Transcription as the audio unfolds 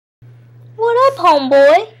up,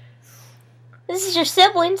 homeboy. This is your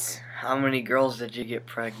siblings. How many girls did you get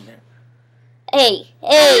pregnant? Hey.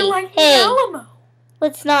 Alamo.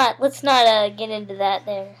 Let's not get into that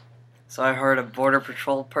there. So I heard a border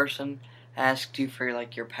patrol person asked you for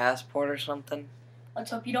like your passport or something.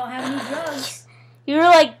 Let's hope you don't have any drugs. You're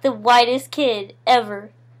like the whitest kid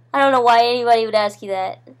ever. I don't know why anybody would ask you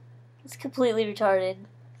that. It's completely retarded.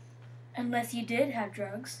 Unless you did have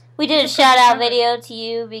drugs. We did a shout out video to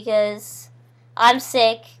you because I'm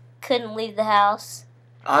sick, couldn't leave the house.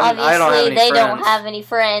 Obviously, they don't have any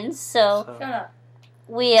friends, so Shut up.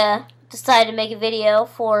 we decided to make a video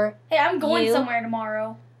for Hey, I'm going you. somewhere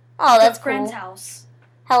tomorrow. Oh, that's to a friend's cool. house.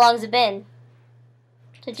 How long's it been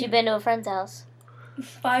since you've been to a friend's house?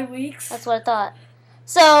 5 weeks. That's what I thought.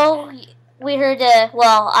 So, we heard,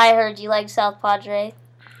 I heard you like South Padre.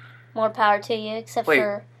 More power to you, except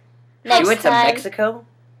for next time. You went to Mexico?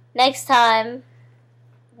 Next time,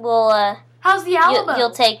 we'll, How's the Alamo?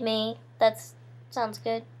 you'll take me. Sounds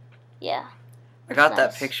good. Yeah. I got Nice.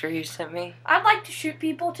 that picture you sent me. I'd like to shoot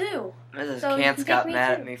people too. Mrs. So you Kantz can got take me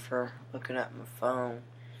mad too. at me for looking at my phone.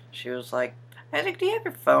 She was like, Isaac, do you have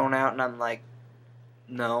your phone out? And I'm like,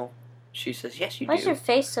 no. She says, yes, you Why's do. your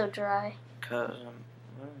face so dry? Because, I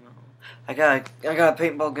don't know. I got a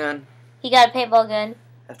paintball gun. He got a paintball gun.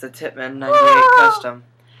 At the Tipman 98 Custom.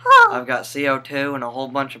 I've got CO2 and a whole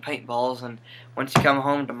bunch of paintballs, and once you come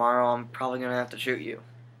home tomorrow, I'm probably going to have to shoot you.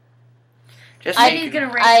 Just so you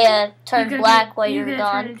can- I turned black while you were Turn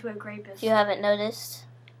gone. into a rapist. If you haven't noticed.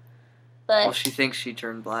 But Well, she thinks she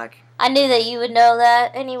turned black. I knew that you would know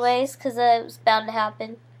that anyways, because it was bound to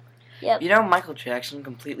happen. Yep. You know, Michael Jackson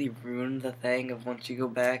completely ruined the thing of once you go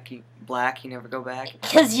back, you never go back.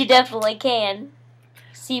 Because you definitely can.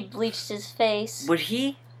 See, bleached his face. Would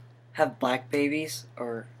he have black babies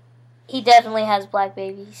or He definitely has black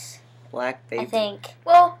babies. black babies? I think.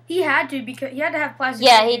 Well, he had to because he had to have plastic.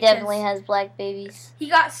 Yeah, surgery he definitely because has black babies. He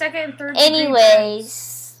got second and third. degree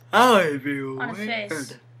Anyways. I'll be On his face.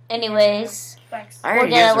 weird. Anyways. burns. I We're heard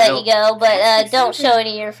he gonna has a let real- you go, but don't show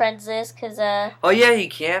any of your friends this, because, Oh yeah, you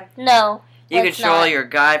can. no. You can let's show all not. your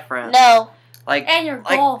guy friends. No. Like And your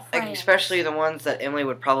girlfriend. like especially the ones that Emily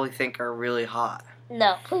would probably think are really hot.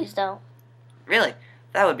 No, please don't. Really,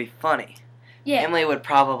 that would be funny. Yeah. Emily would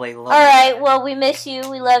probably love. Alright, well, we miss you.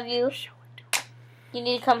 We love you. You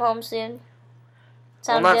need to come home soon.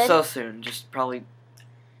 Sound Well, not good? so soon. Just probably.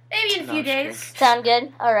 Maybe in a No, few I'm just days. Sound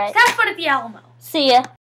good? Alright. Have fun at the Alamo. See ya.